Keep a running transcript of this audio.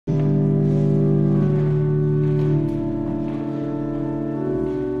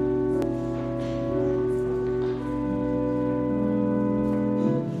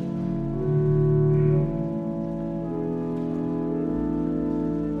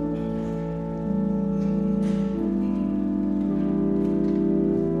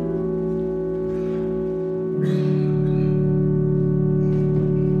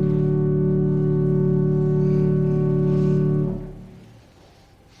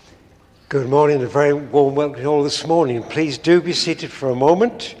Good morning and a very warm welcome to you all this morning. Please do be seated for a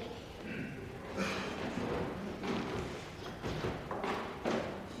moment.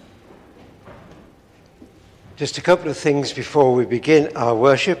 Just a couple of things before we begin our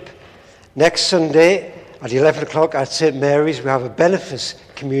worship. Next Sunday at 11 o'clock at St. Mary's we have a Benefice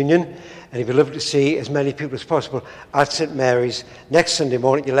communion, and it'd be lovely to see as many people as possible at St. Mary's next Sunday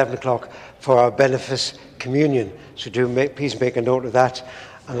morning at 11 o'clock for our Benefice communion. So please make a note of that.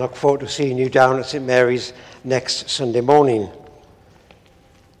 And I look forward to seeing you down at St. Mary's next Sunday morning.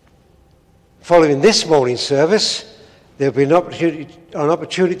 Following this morning's service, there will be an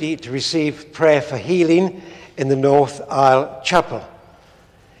opportunity to receive prayer for healing in the North Aisle Chapel.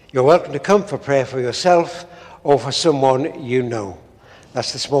 You're welcome to come for prayer for yourself or for someone you know.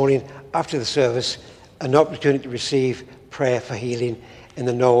 That's this morning after the service, an opportunity to receive prayer for healing in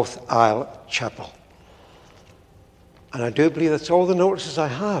the North Aisle Chapel. And I do believe that's all the notices I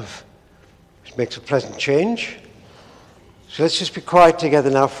have, which makes a pleasant change. So let's just be quiet together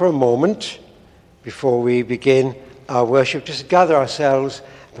now for a moment before we begin our worship. Just gather ourselves,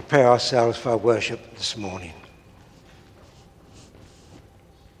 prepare ourselves for our worship this morning.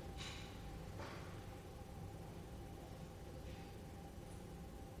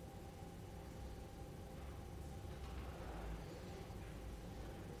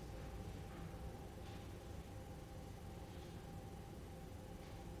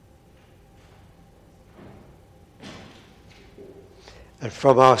 And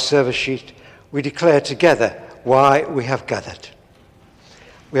from our service sheet, we declare together why we have gathered.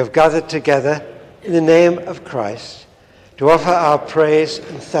 We have gathered together in the name of Christ to offer our praise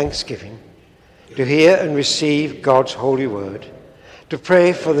and thanksgiving, to hear and receive God's holy word, to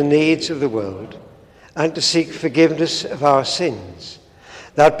pray for the needs of the world, and to seek forgiveness of our sins,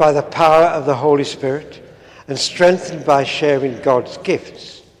 that by the power of the Holy Spirit and strengthened by sharing God's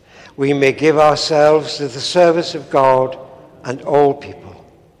gifts, we may give ourselves to the service of God and all people.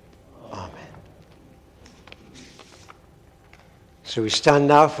 Amen. So we stand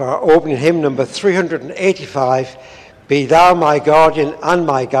now for our opening hymn, number 385, Be Thou my guardian and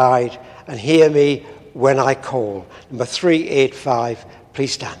my guide, and hear me when I call. Number 385,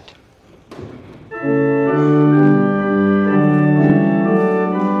 please stand.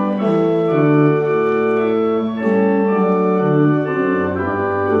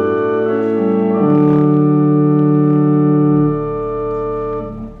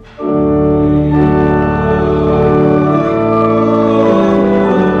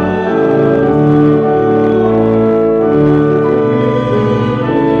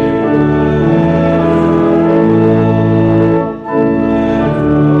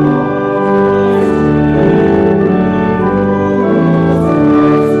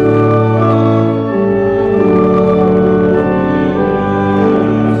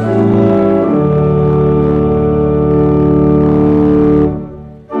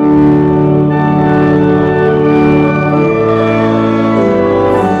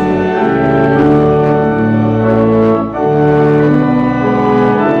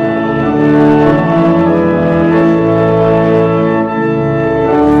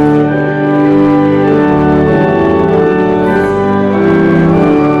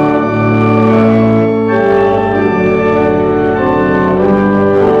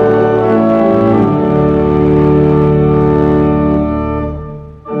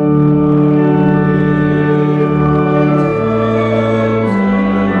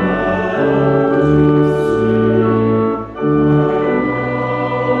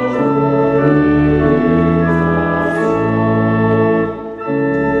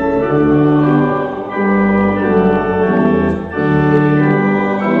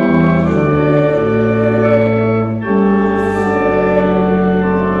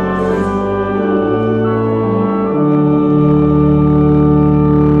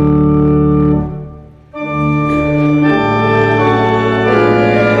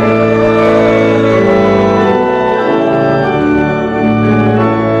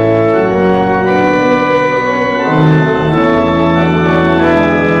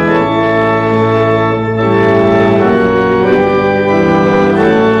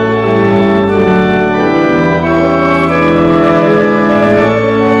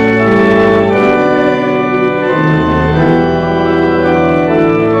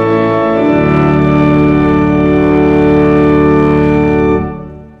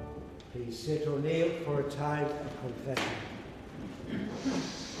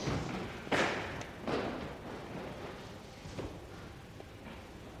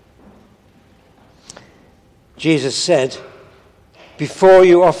 Jesus said, before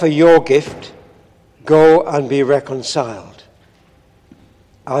you offer your gift, go and be reconciled.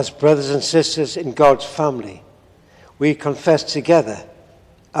 As brothers and sisters in God's family, we confess together,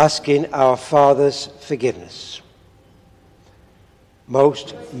 asking our Father's forgiveness.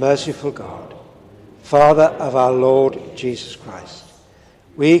 Most merciful God, Father of our Lord Jesus Christ,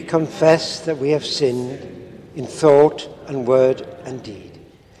 we confess that we have sinned in thought and word and deed.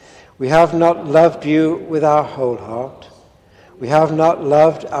 We have not loved you with our whole heart. We have not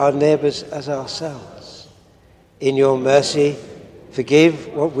loved our neighbours as ourselves. In your mercy,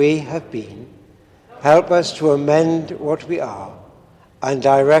 forgive what we have been. Help us to amend what we are and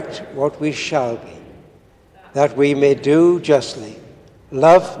direct what we shall be, that we may do justly,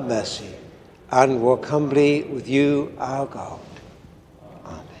 love mercy, and walk humbly with you, our God.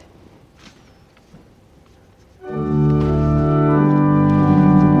 Amen.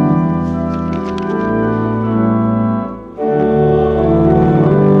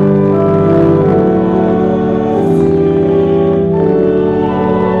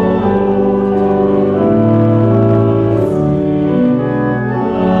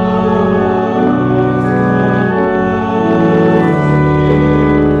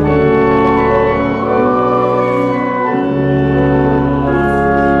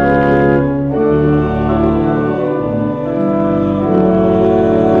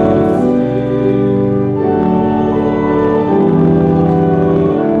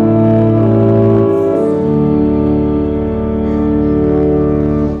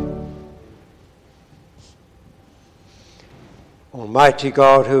 Almighty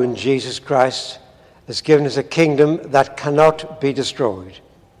God, who in Jesus Christ has given us a kingdom that cannot be destroyed,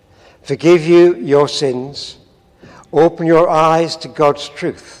 forgive you your sins, open your eyes to God's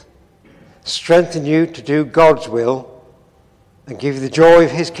truth, strengthen you to do God's will, and give you the joy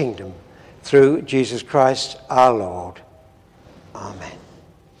of his kingdom through Jesus Christ our Lord. Amen.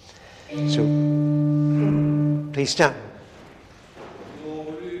 So, please stand.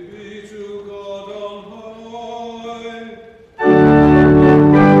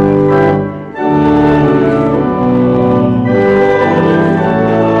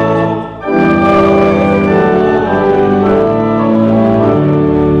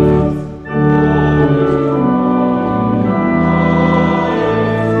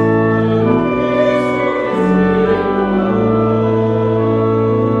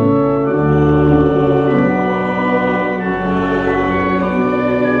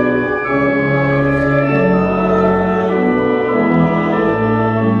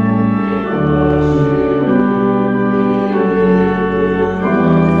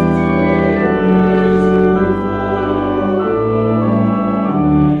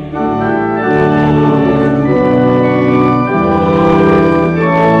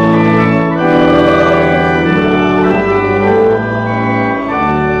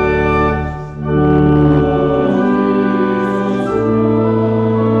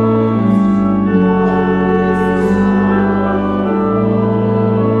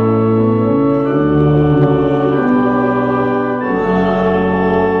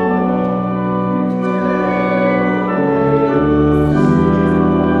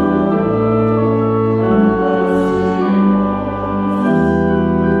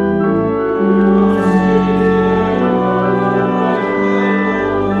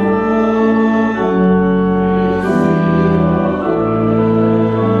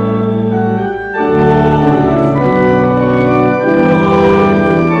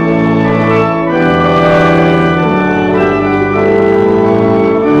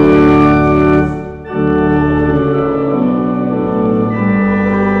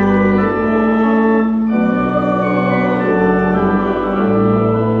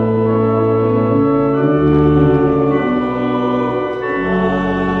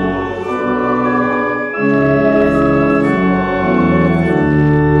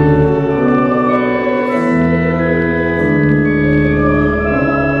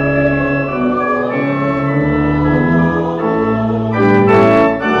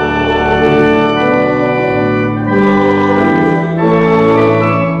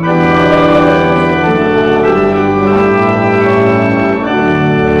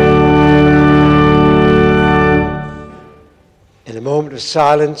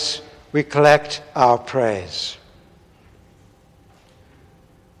 Silence, we collect our prayers.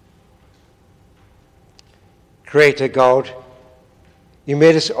 Creator God, you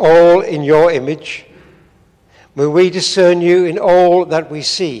made us all in your image. May we discern you in all that we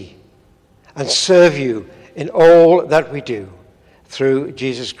see and serve you in all that we do, through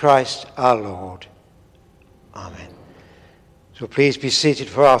Jesus Christ our Lord. Amen. So please be seated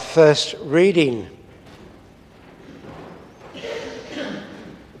for our first reading.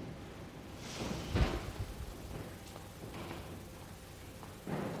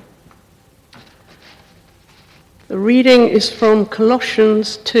 The reading is from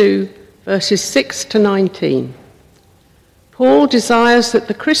Colossians 2, verses 6 to 19. Paul desires that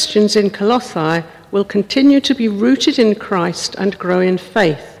the Christians in Colossae will continue to be rooted in Christ and grow in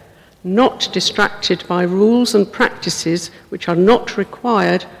faith, not distracted by rules and practices which are not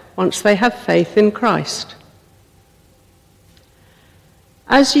required once they have faith in Christ.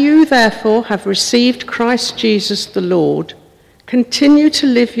 As you, therefore, have received Christ Jesus the Lord, continue to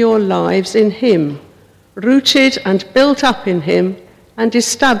live your lives in him, rooted and built up in him and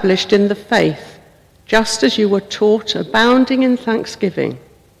established in the faith, just as you were taught, abounding in thanksgiving.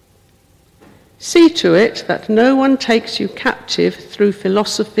 See to it that no one takes you captive through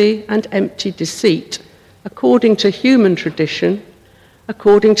philosophy and empty deceit, according to human tradition,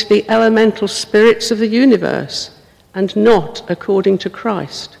 according to the elemental spirits of the universe, and not according to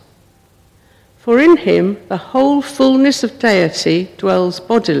Christ. For in him the whole fullness of deity dwells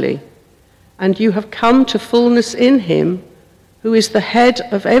bodily, and you have come to fullness in him, who is the head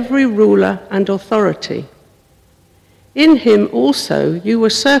of every ruler and authority. In him also you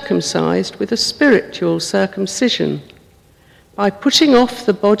were circumcised with a spiritual circumcision, by putting off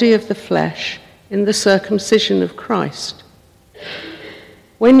the body of the flesh in the circumcision of Christ.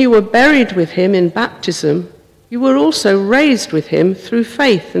 When you were buried with him in baptism, you were also raised with him through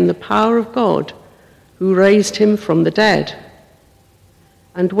faith in the power of God, who raised him from the dead.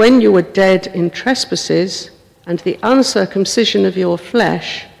 And when you were dead in trespasses and the uncircumcision of your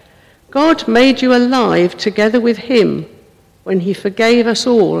flesh, God made you alive together with him when he forgave us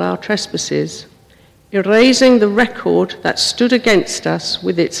all our trespasses, erasing the record that stood against us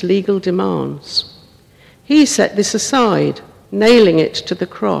with its legal demands. He set this aside, nailing it to the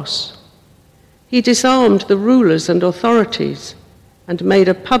cross. He disarmed the rulers and authorities and made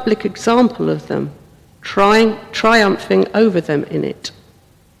a public example of them, triumphing over them in it.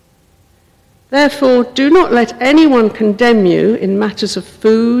 Therefore, do not let anyone condemn you in matters of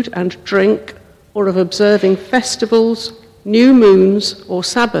food and drink, or of observing festivals, new moons, or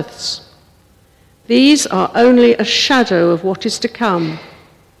Sabbaths. These are only a shadow of what is to come,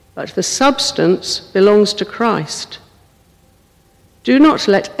 but the substance belongs to Christ. Do not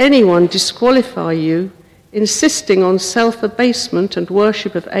let anyone disqualify you, insisting on self-abasement and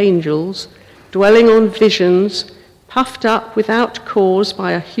worship of angels, dwelling on visions, puffed up without cause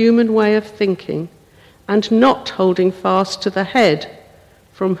by a human way of thinking, and not holding fast to the head,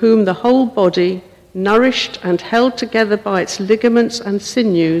 from whom the whole body, nourished and held together by its ligaments and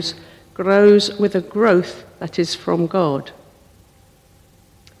sinews, grows with a growth that is from God.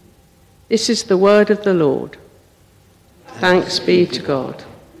 This is the word of the Lord. Thanks be to God.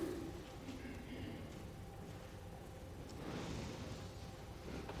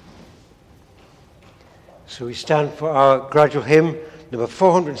 So we stand for our gradual hymn, number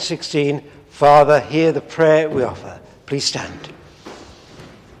 416, Father, hear the prayer we offer. Please stand.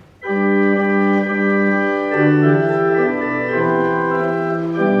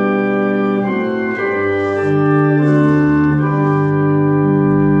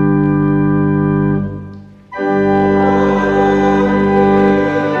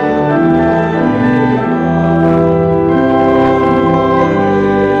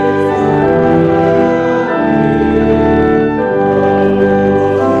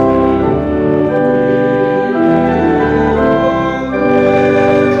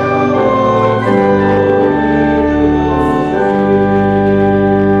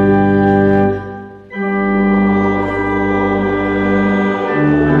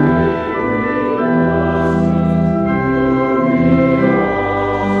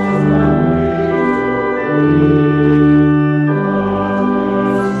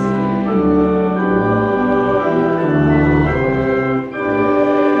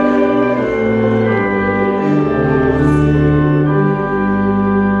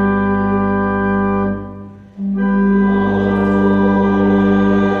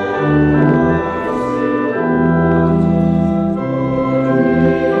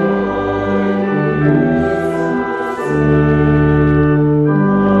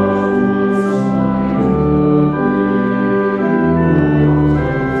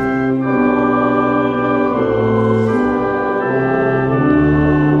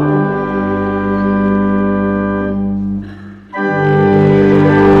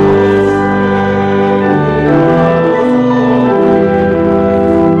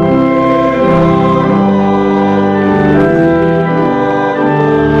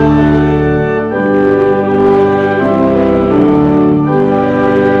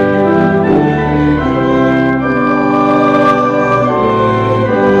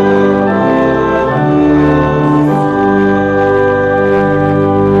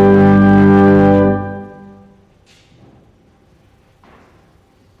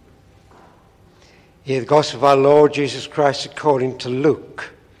 Hear the gospel of our Lord Jesus Christ according to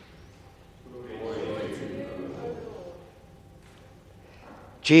Luke.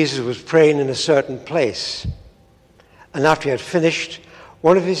 Jesus was praying in a certain place, and after he had finished,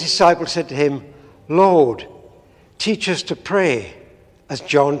 one of his disciples said to him, "Lord, teach us to pray, as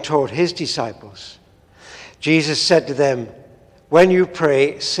John taught his disciples." Jesus said to them, "When you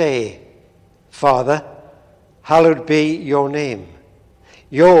pray, say, 'Father, hallowed be your name.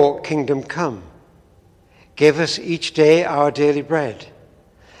 Your kingdom come. Give us each day our daily bread,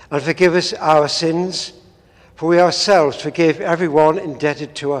 and forgive us our sins, for we ourselves forgive everyone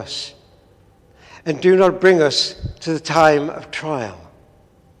indebted to us. And do not bring us to the time of trial.'"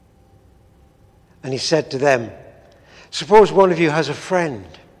 And he said to them, "Suppose one of you has a friend,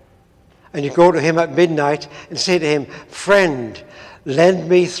 and you go to him at midnight and say to him, 'Friend, lend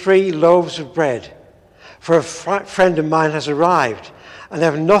me 3 loaves of bread, for a friend of mine has arrived, and I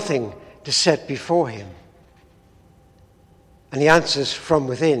have nothing to set before him.' And he answers from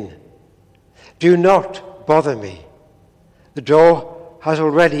within, 'Do not bother me. The door has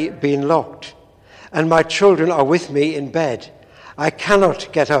already been locked, and my children are with me in bed. I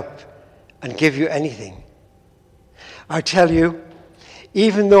cannot get up and give you anything.' I tell you,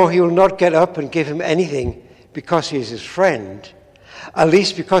 even though he will not get up and give him anything because he is his friend, at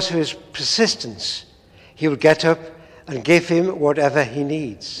least because of his persistence, he will get up and give him whatever he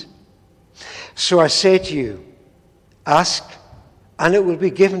needs. So I say to you, ask, and it will be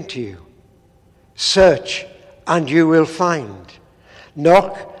given to you. Search, and you will find.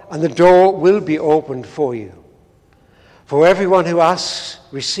 Knock, and the door will be opened for you. For everyone who asks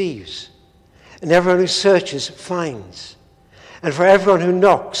receives, and everyone who searches finds. And for everyone who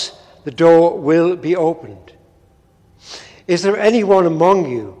knocks, the door will be opened. Is there anyone among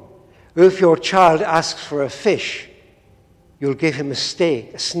you who, if your child asks for a fish, you'll give him a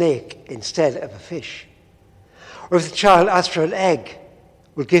snake instead of a fish? Or if the child asks for an egg,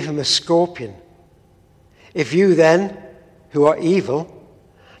 we'll give him a scorpion? If you then, who are evil,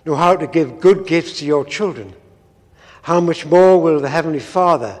 know how to give good gifts to your children, how much more will the Heavenly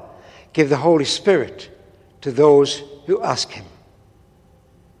Father give the Holy Spirit to those who ask him?"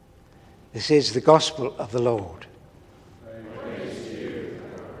 This is the gospel of the Lord. Praise to you,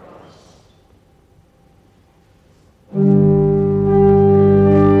 Christ.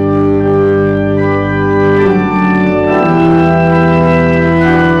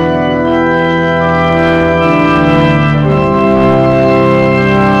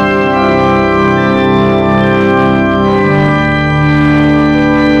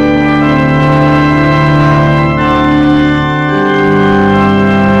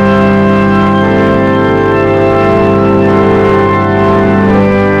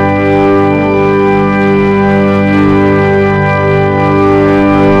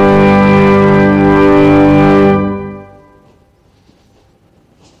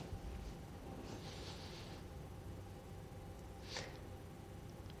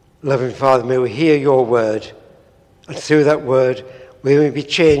 Loving Father, may we hear your word, and through that word we may be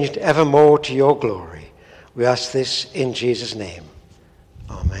changed evermore to your glory. We ask this in Jesus' name.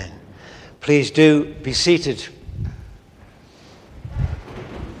 Amen. Please do be seated.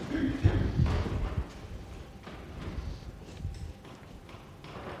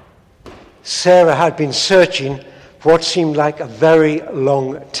 Sarah had been searching for what seemed like a very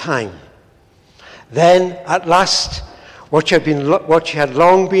long time. Then, at last, what she had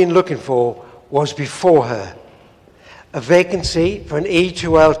long been looking for was before her. A vacancy for an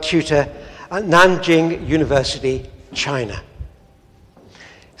E2L tutor at Nanjing University, China.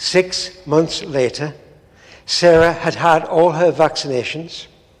 6 months later, Sarah had had all her vaccinations.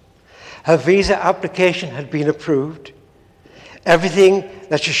 Her visa application had been approved. Everything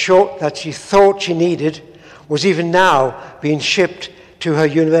that she thought she needed was even now being shipped to her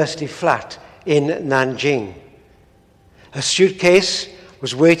university flat in Nanjing. Her suitcase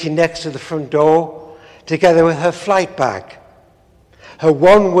was waiting next to the front door, together with her flight bag. Her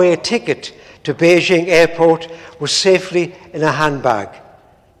one-way ticket to Beijing airport was safely in a handbag,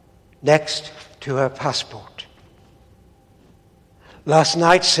 next to her passport. Last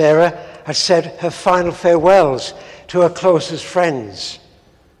night, Sarah had said her final farewells to her closest friends.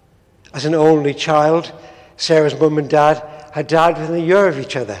 As an only child, Sarah's mum and dad had died within a year of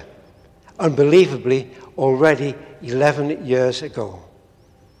each other, unbelievably already 11 years ago.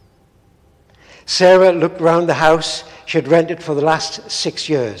 Sarah looked round the house she had rented for the last 6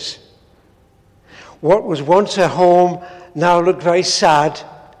 years. What was once her home now looked very sad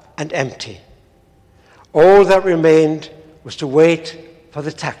and empty. All that remained was to wait for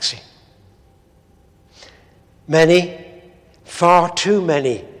the taxi. Many, far too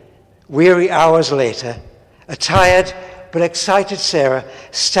many, weary hours later, a tired but excited Sarah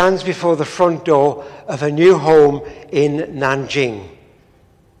stands before the front door of her new home in Nanjing.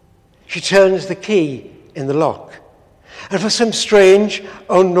 She turns the key in the lock, and for some strange,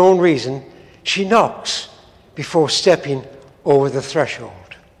 unknown reason, she knocks before stepping over the threshold.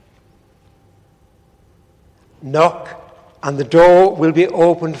 Knock, and the door will be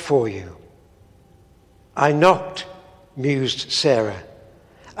opened for you. I knocked, mused Sarah,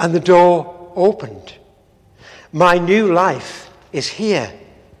 and the door opened. My new life is here.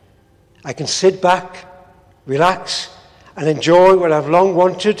 I can sit back, relax, and enjoy what I've long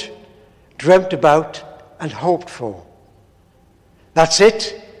wanted, dreamt about, and hoped for. That's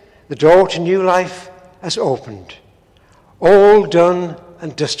it. The door to new life has opened. All done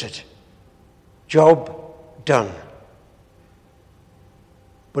and dusted. Job done.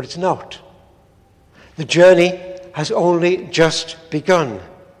 But it's not. The journey has only just begun.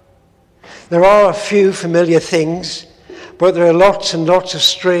 There are a few familiar things, but there are lots and lots of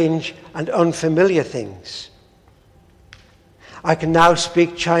strange and unfamiliar things. I can now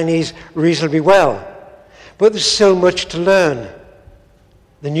speak Chinese reasonably well, but there's so much to learn.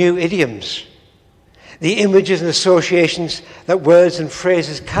 The new idioms, the images and associations that words and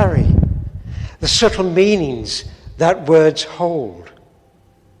phrases carry, the subtle meanings that words hold,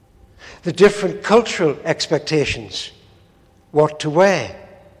 the different cultural expectations, what to wear,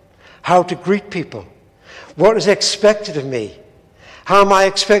 how to greet people, what is expected of me, how am I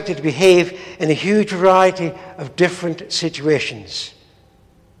expected to behave in a huge variety of different situations,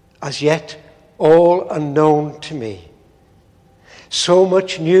 as yet all unknown to me. So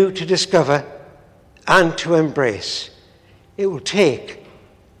much new to discover and to embrace. It will take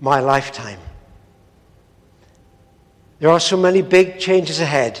my lifetime. There are so many big changes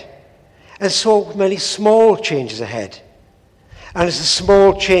ahead, and so many small changes ahead. And it's the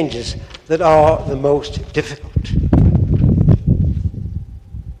small changes that are the most difficult.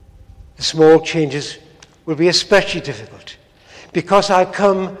 The small changes will be especially difficult because I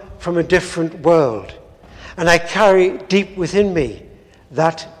come from a different world, and I carry deep within me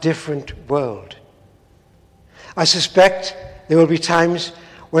that different world. I suspect there will be times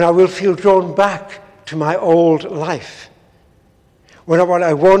when I will feel drawn back to my old life, when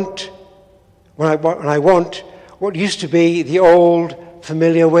I want what used to be the old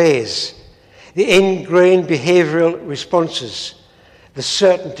familiar ways, the ingrained behavioral responses, the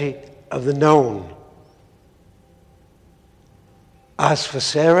certainty of the known. As for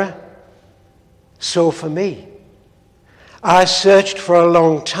Sarah, so for me. I searched for a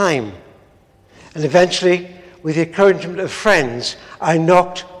long time, and eventually, with the encouragement of friends, I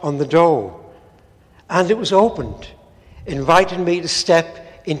knocked on the door, and it was opened, inviting me to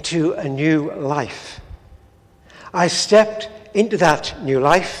step into a new life. I stepped into that new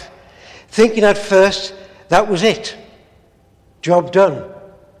life, thinking at first that was it. Job done,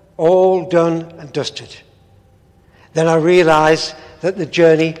 all done and dusted. Then I realized that the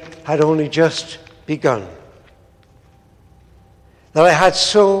journey had only just begun. That I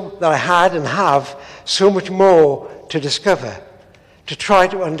had and have so much more to discover, to try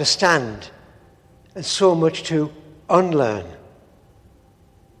to understand, and so much to unlearn.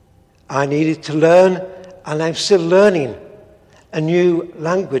 I needed to learn, and I'm still learning, a new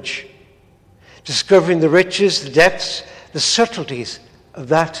language, discovering the riches, the depths, the subtleties of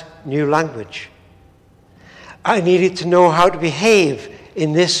that new language. I needed to know how to behave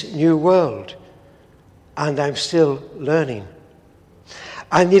in this new world, and I'm still learning.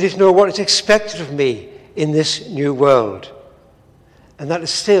 I needed to know what is expected of me in this new world, and that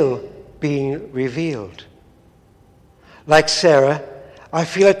is still being revealed. Like Sarah, I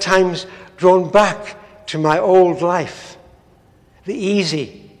feel at times drawn back to my old life, the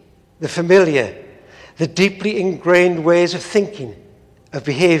easy, the familiar, the deeply ingrained ways of thinking, of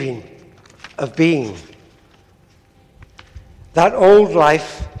behaving, of being. That old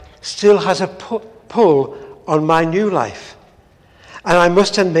life still has a pull on my new life. And I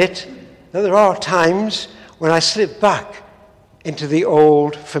must admit that there are times when I slip back into the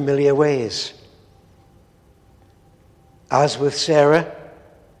old familiar ways. As with Sarah,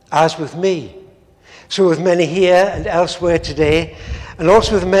 as with me, so with many here and elsewhere today, and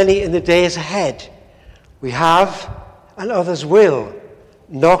also with many in the days ahead, we have, and others will,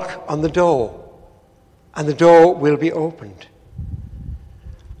 knock on the door, and the door will be opened.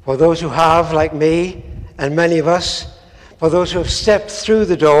 For those who have, like me, and many of us, for those who have stepped through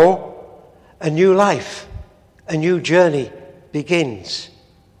the door, a new life, a new journey begins.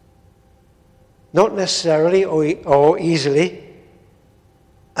 Not necessarily or easily,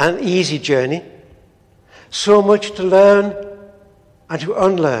 an easy journey. So much to learn and to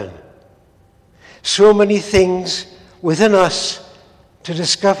unlearn, So many things within us to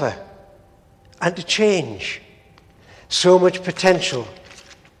discover and to change. So much potential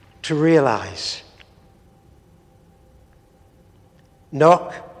to realize.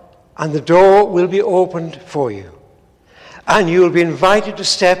 Knock, and the door will be opened for you. And you will be invited to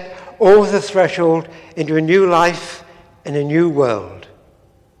step over the threshold into a new life in a new world.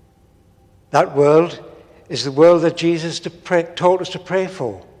 That world is the world that Jesus taught us to pray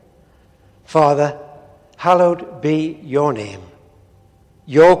for. Father, hallowed be your name.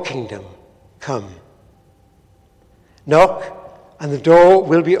 Your kingdom come. Knock, and the door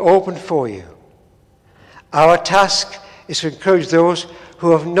will be opened for you. Our task is to encourage those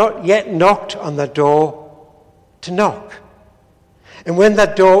who have not yet knocked on that door to knock. And when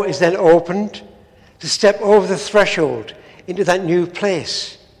that door is then opened, to step over the threshold into that new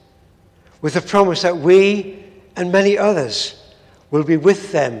place, with the promise that we and many others will be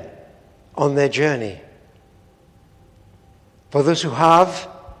with them on their journey. For those who have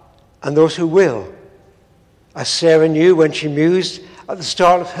and those who will, as Sarah knew when she mused at the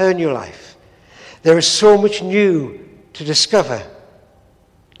start of her new life, there is so much new to discover,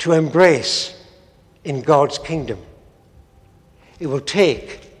 to embrace in God's kingdom. It will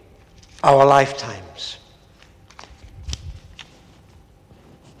take our lifetimes.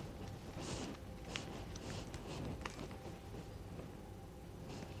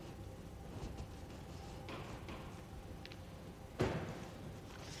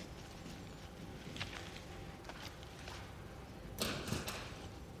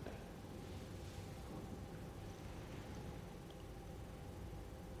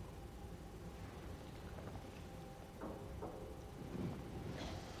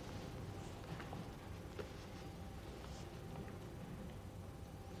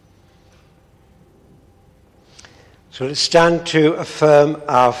 So let's stand to affirm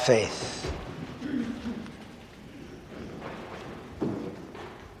our faith.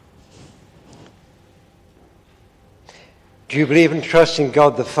 Do you believe and trust in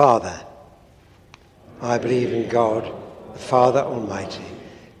God the Father? I believe in God, the Father Almighty,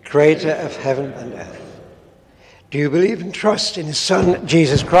 creator of heaven and earth. Do you believe and trust in his Son,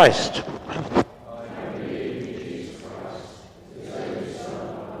 Jesus Christ?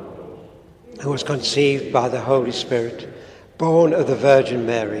 Who was conceived by the Holy Spirit, born of the Virgin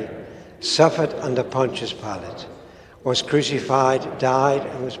Mary, suffered under Pontius Pilate, was crucified, died,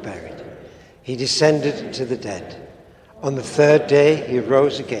 and was buried. He descended to the dead. On the third day he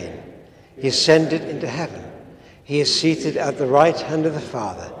rose again. He ascended into heaven. He is seated at the right hand of the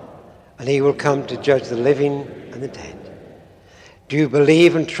Father, and he will come to judge the living and the dead. Do you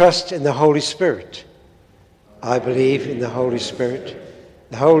believe and trust in the Holy Spirit? I believe in the Holy Spirit,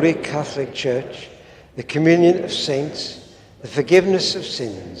 the Holy Catholic Church, the communion of saints, the forgiveness of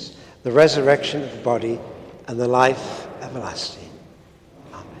sins, the resurrection of the body, and the life everlasting.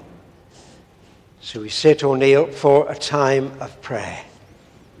 Amen. So we sit or kneel for a time of prayer.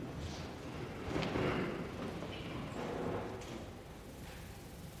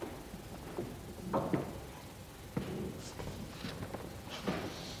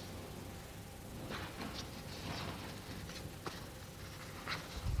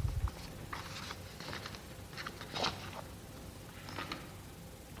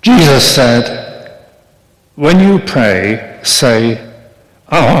 Jesus said, "When you pray, say,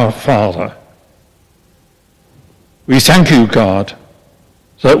 'Our Father.' We thank you, God,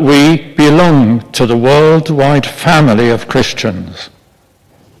 that we belong to the worldwide family of Christians,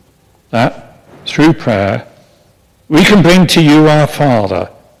 that through prayer we can bring to you, our Father,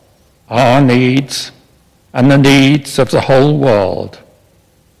 our needs and the needs of the whole world.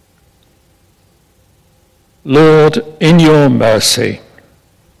 Lord, in your mercy,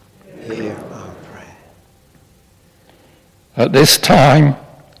 hear our prayer. At this time,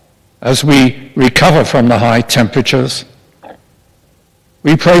 as we recover from the high temperatures,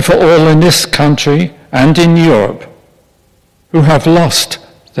 we pray for all in this country and in Europe who have lost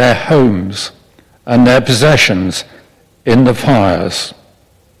their homes and their possessions in the fires.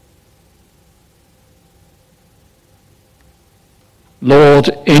 Lord,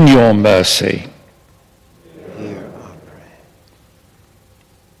 in your mercy, Hear our prayer.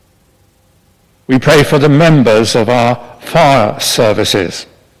 we pray for the members of our fire services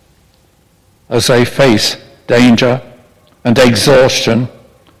as they face danger and exhaustion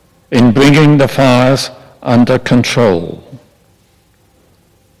in bringing the fires under control.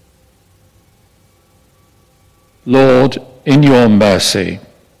 Lord, in your mercy,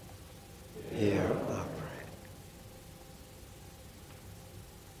 Hear our prayer.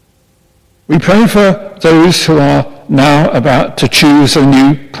 we pray for those who are now about to choose a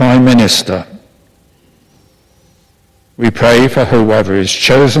new Prime Minister. We pray for whoever is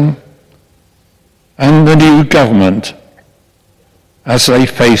chosen and the new government as they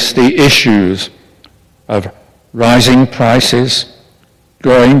face the issues of rising prices,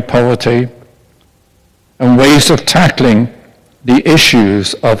 growing poverty, and ways of tackling the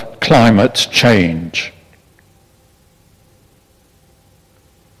issues of climate change.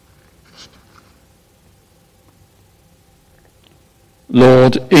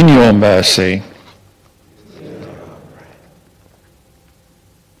 Lord, in your mercy,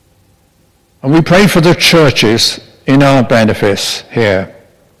 and we pray for the churches in our Benefice here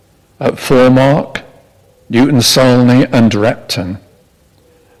at Foremark, Newton Solney and Repton,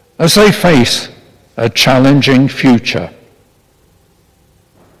 as they face a challenging future.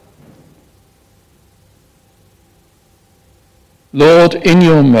 Lord, in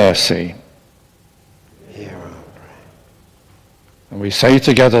your mercy, Hear our prayer. and we say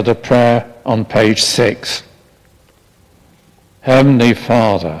together the prayer on page 6. Heavenly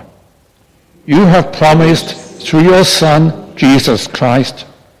Father, you have promised through your Son, Jesus Christ,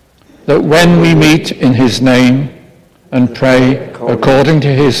 that when we meet in his name and pray according to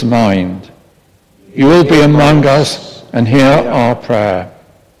his mind, you will be among us and hear our prayer.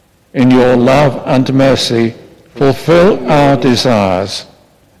 In your love and mercy, fulfill our desires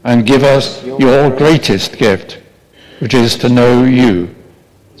and give us your greatest gift, which is to know you,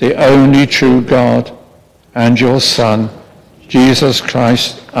 the only true God, and your Son, Jesus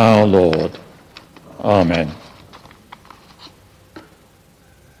Christ our Lord. Amen.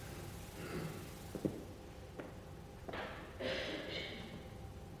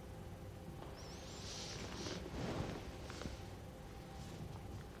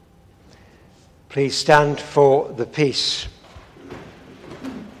 Please stand for the peace.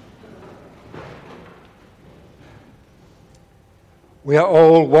 We are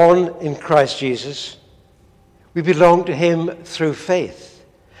all one in Christ Jesus. We belong to him through faith.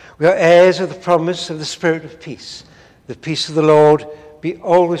 We are heirs of the promise of the Spirit of peace. The peace of the Lord be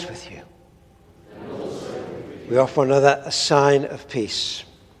always with you. We offer one another a sign of peace.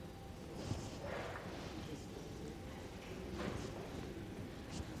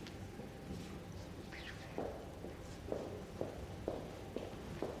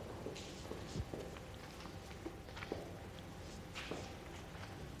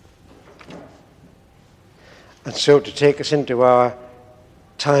 And so to take us into our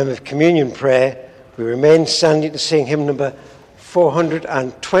time of communion prayer, we remain standing to sing hymn number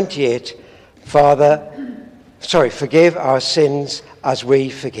 428, Forgive our sins as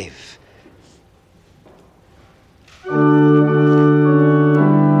we forgive.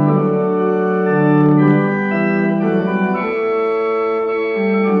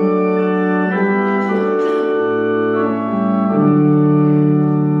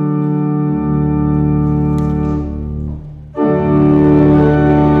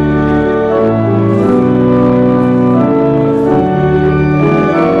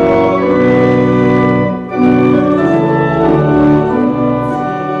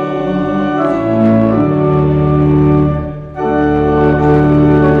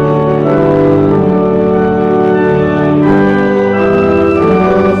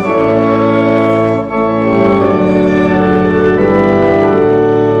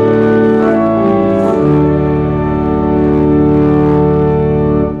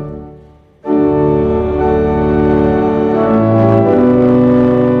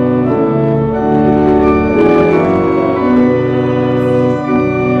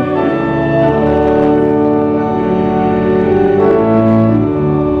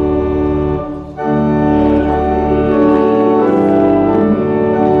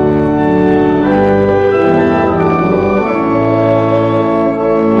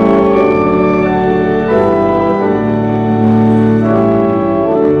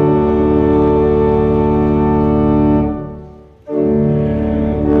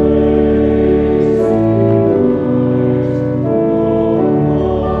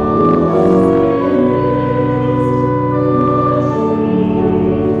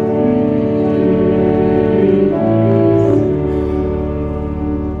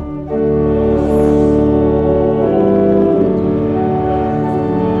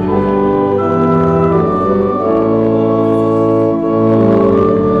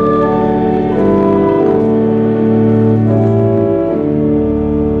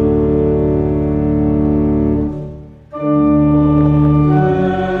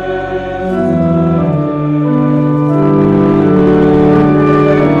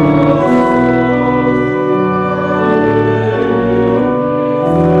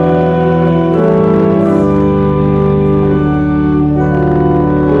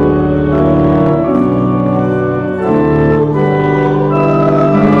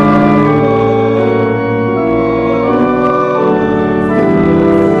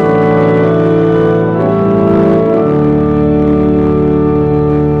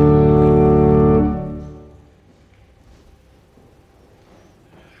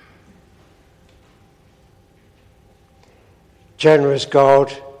 Generous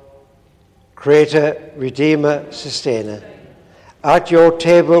God, Creator, Redeemer, Sustainer, at your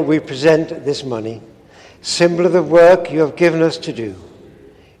table we present this money, symbol of the work you have given us to do.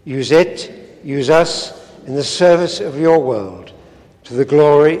 Use it, use us in the service of your world, to the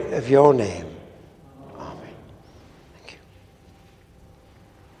glory of your name. Amen. Thank you.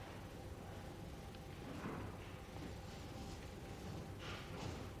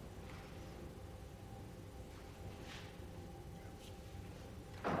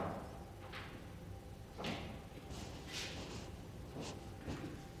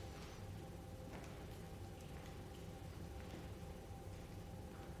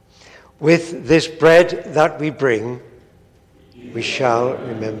 With this bread that we bring, we shall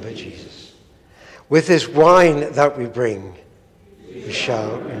remember Jesus. With this wine that we bring, we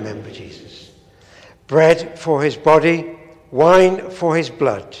shall remember Jesus. Bread for his body, wine for his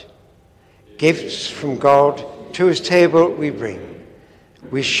blood. Gifts from God to his table we bring.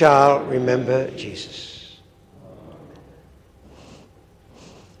 We shall remember Jesus.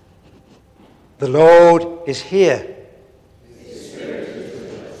 The Lord is here.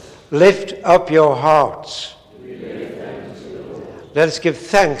 Lift up your hearts. Let us give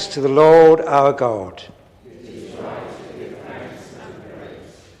thanks to the Lord our God.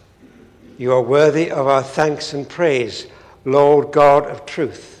 You are worthy of our thanks and praise, Lord God of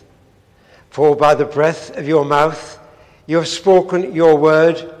truth. For by the breath of your mouth you have spoken your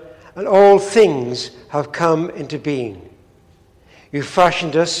word, and all things have come into being. You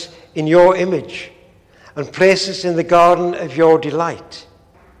fashioned us in your image and placed us in the garden of your delight.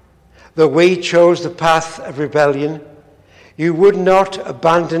 Though we chose the path of rebellion, you would not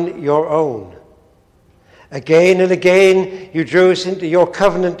abandon your own. Again and again you drew us into your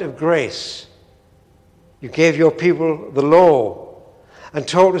covenant of grace. You gave your people the law and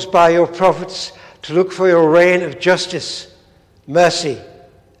taught us by your prophets to look for your reign of justice, mercy,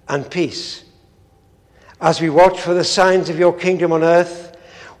 and peace. As we watch for the signs of your kingdom on earth,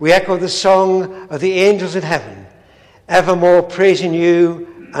 we echo the song of the angels in heaven, evermore praising you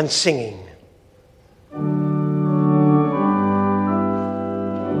and singing.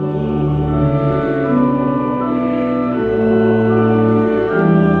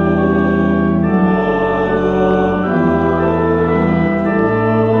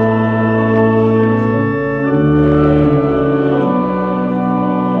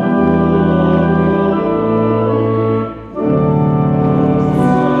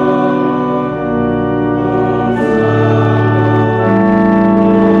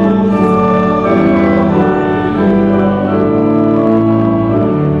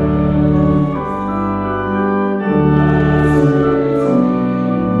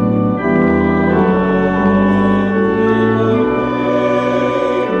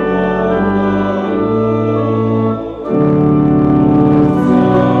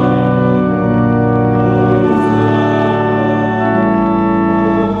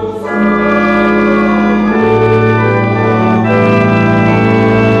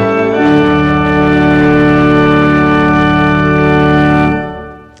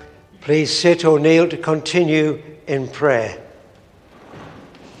 Please sit or kneel to continue in prayer.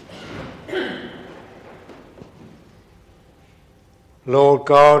 Lord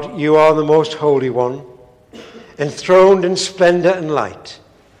God, you are the most holy one, enthroned in splendor and light.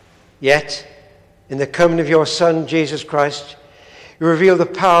 Yet, in the coming of your Son, Jesus Christ, you reveal the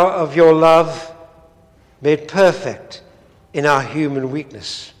power of your love made perfect in our human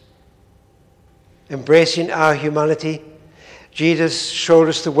weakness. Embracing our humanity, Jesus showed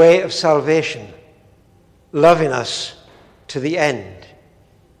us the way of salvation, loving us to the end.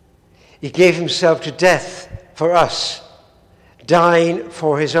 He gave himself to death for us, dying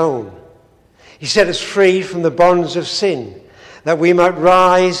for his own. He set us free from the bonds of sin, that we might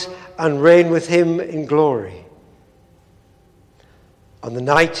rise and reign with him in glory. On the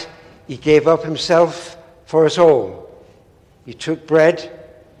night he gave up himself for us all, he took bread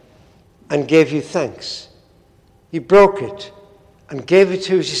and gave you thanks. He broke it and gave it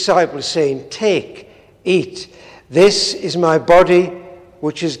to his disciples, saying, "Take, eat. This is my body,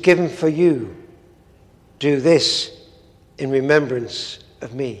 which is given for you. Do this in remembrance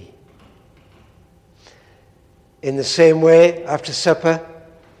of me." In the same way, after supper,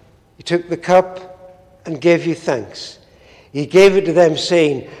 he took the cup and gave you thanks. He gave it to them,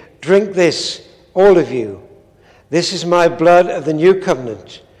 saying, "Drink this, all of you. This is my blood of the new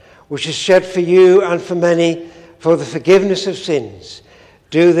covenant, which is shed for you and for many for the forgiveness of sins.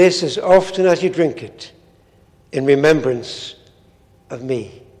 Do this as often as you drink it, in remembrance of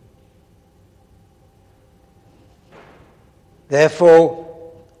me." Therefore,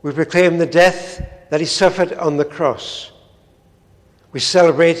 we proclaim the death that he suffered on the cross. We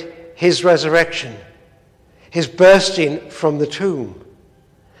celebrate his resurrection, his bursting from the tomb.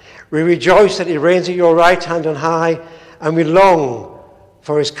 We rejoice that he reigns at your right hand on high, and we long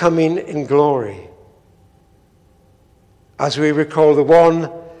for his coming in glory. As we recall the one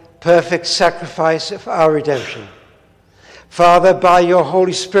perfect sacrifice of our redemption, Father, by your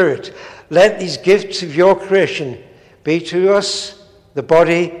Holy Spirit, let these gifts of your creation be to us the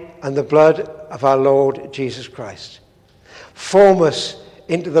body and the blood of our Lord Jesus Christ. Form us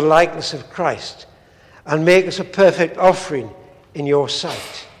into the likeness of Christ and make us a perfect offering in your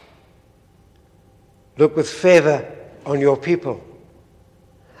sight. Look with favor on your people,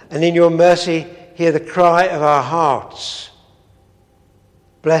 and in your mercy hear the cry of our hearts.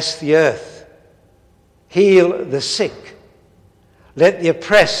 Bless the earth, heal the sick, let the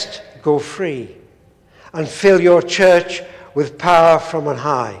oppressed go free, and fill your church with power from on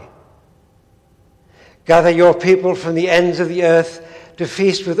high. Gather your people from the ends of the earth to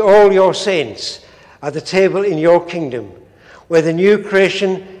feast with all your saints at the table in your kingdom, where the new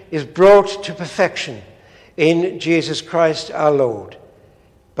creation is brought to perfection in Jesus Christ our Lord,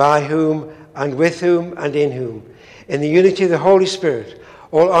 by whom and with whom and in whom, in the unity of the Holy Spirit,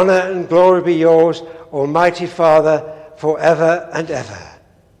 all honor and glory be yours, Almighty Father, forever and ever.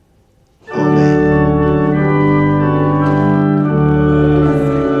 Amen.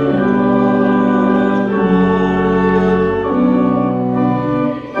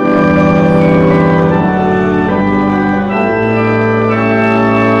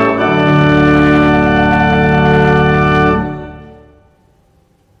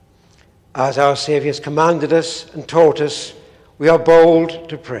 As our Saviour has commanded us and taught us, we are bold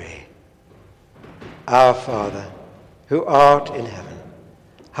to pray. Our Father, who art in heaven,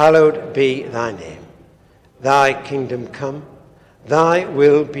 hallowed be thy name. Thy kingdom come, thy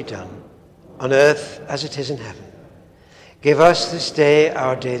will be done, on earth as it is in heaven. Give us this day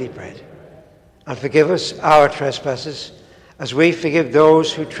our daily bread, and forgive us our trespasses, as we forgive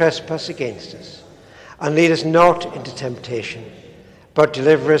those who trespass against us. And lead us not into temptation, but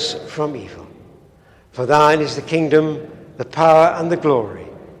deliver us from evil. For thine is the kingdom, the power, and the glory,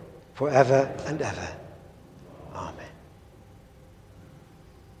 forever and ever. Amen.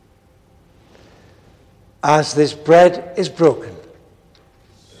 As this bread is broken,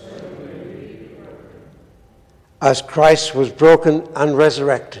 as Christ was broken and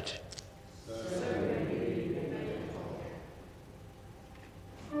resurrected,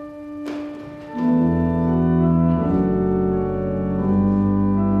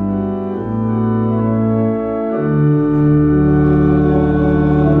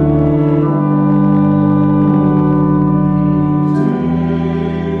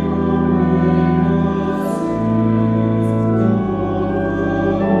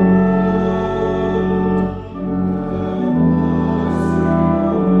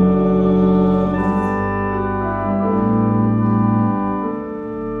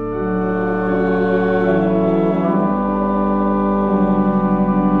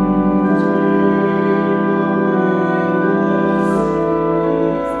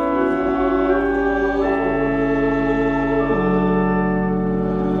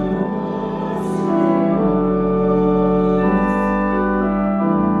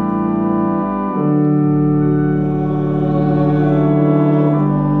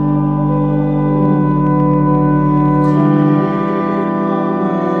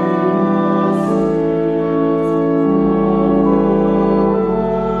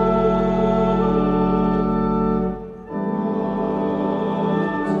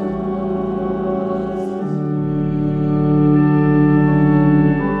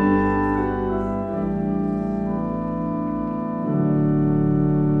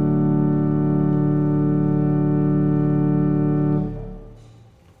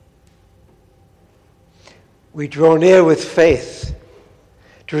 we draw near with faith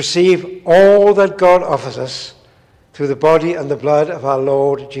to receive all that God offers us through the body and the blood of our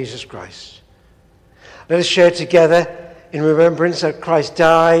Lord Jesus Christ. Let us share together in remembrance that Christ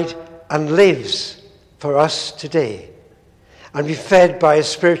died and lives for us today, and be fed by his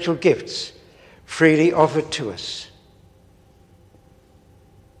spiritual gifts freely offered to us.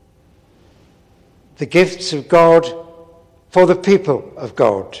 The gifts of God for the people of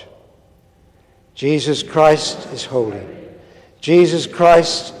God. Jesus Christ is holy. Jesus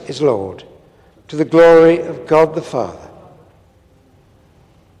Christ is Lord, to the glory of God the Father.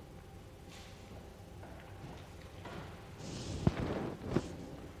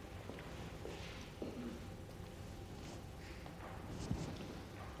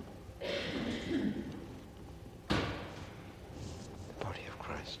 The body of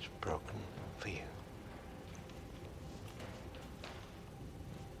Christ broken for you.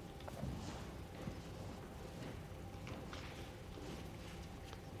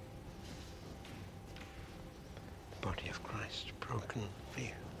 broken for you.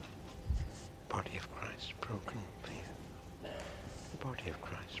 The body of Christ broken for you. The body of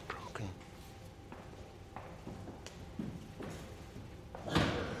Christ broken.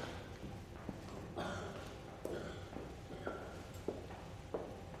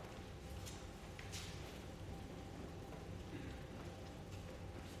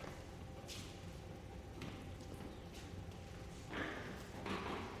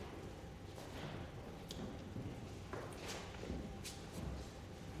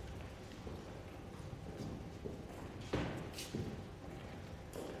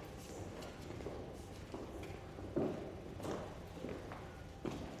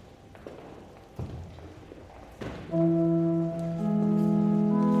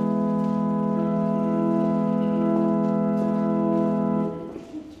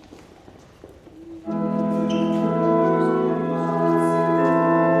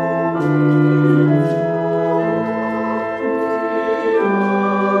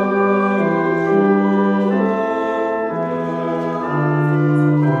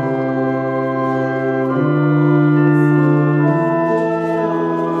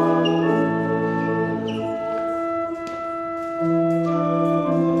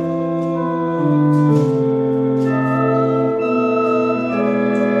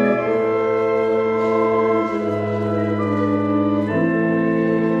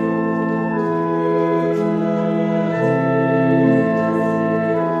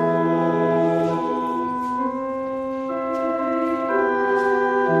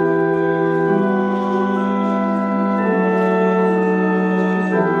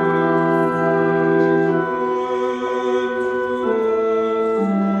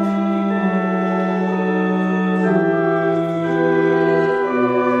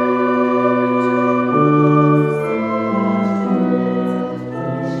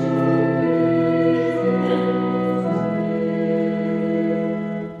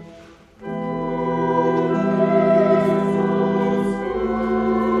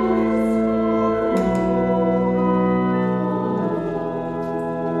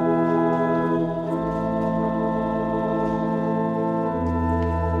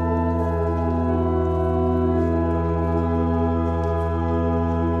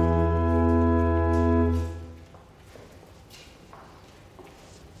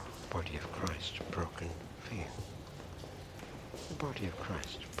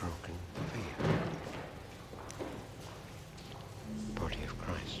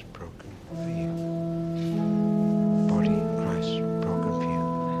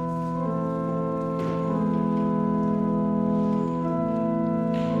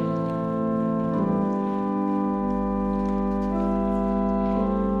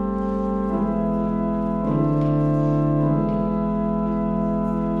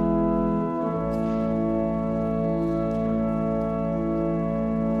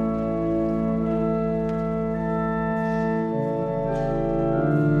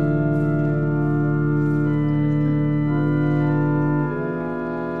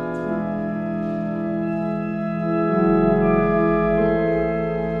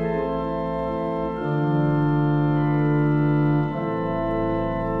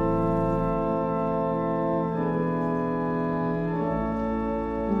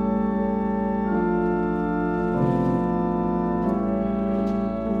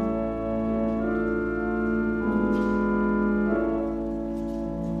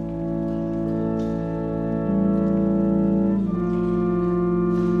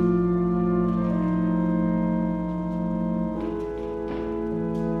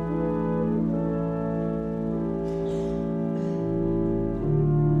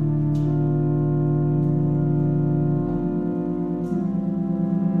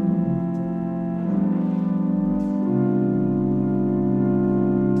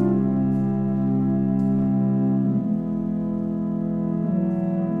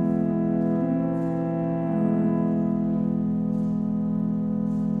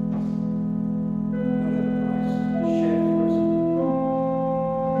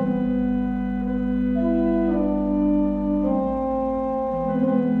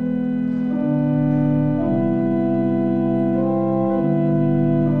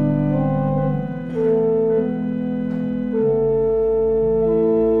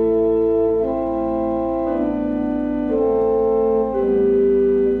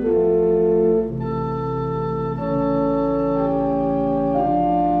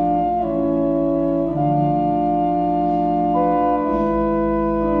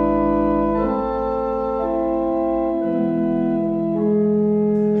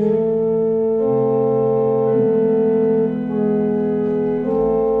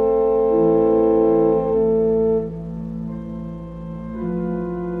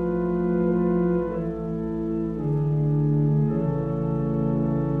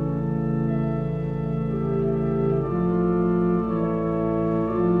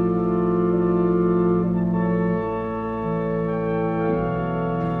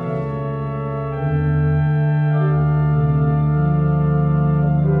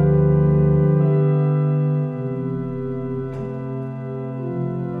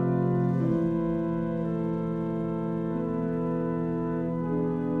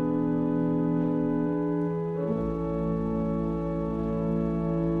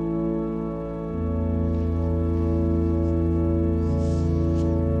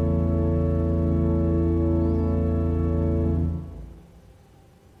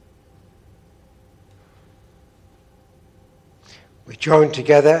 join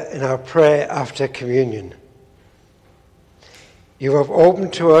together in our prayer after communion. You have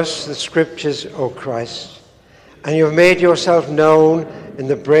opened to us the Scriptures, O Christ, and you have made yourself known in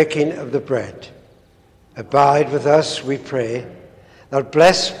the breaking of the bread. Abide with us, we pray, that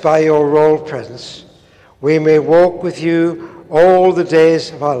blessed by your royal presence, we may walk with you all the days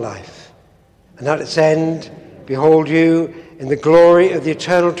of our life, and at its end behold you in the glory of the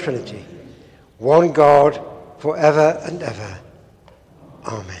eternal Trinity, one God, forever and ever.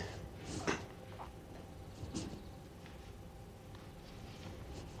 Amen.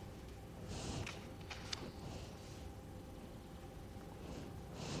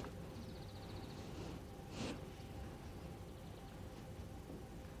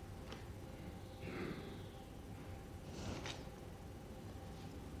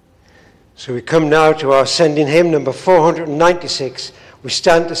 So we come now to our sending hymn, number 496. We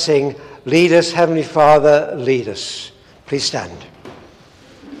stand to sing, Lead Us, Heavenly Father, Lead Us. Please stand.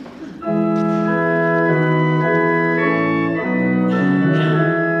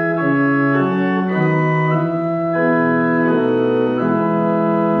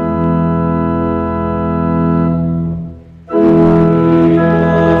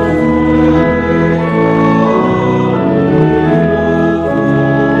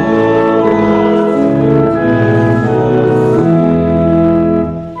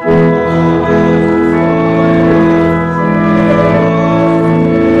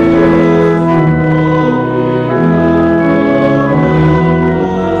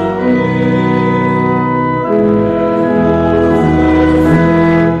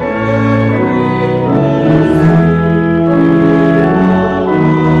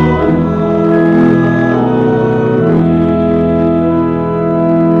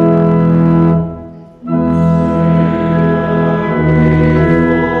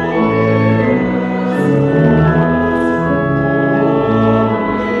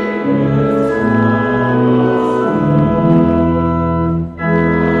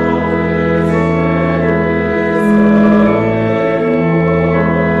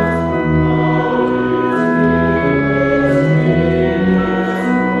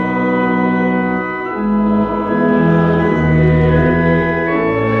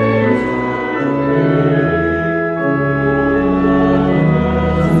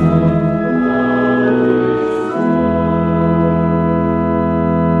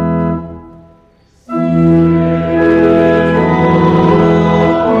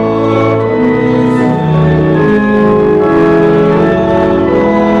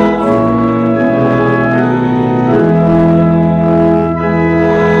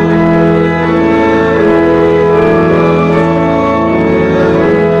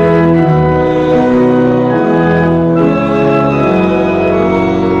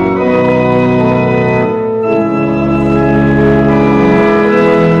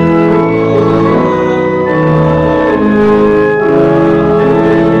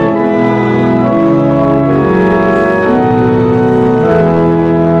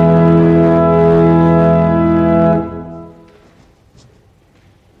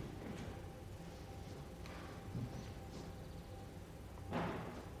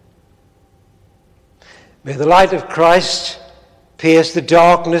 May the light of Christ pierce the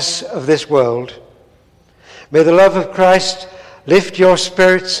darkness of this world. May the love of Christ lift your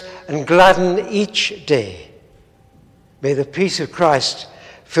spirits and gladden each day. May the peace of Christ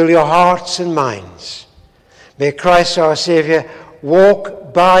fill your hearts and minds. May Christ our Saviour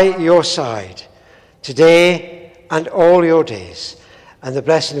walk by your side today and all your days. And the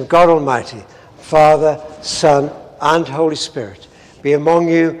blessing of God Almighty, Father, Son, and Holy Spirit be among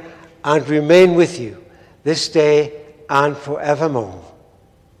you and remain with you this day and forevermore.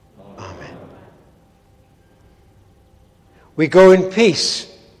 Amen. We go in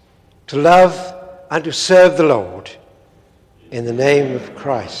peace to love and to serve the Lord in the name of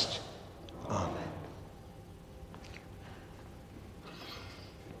Christ.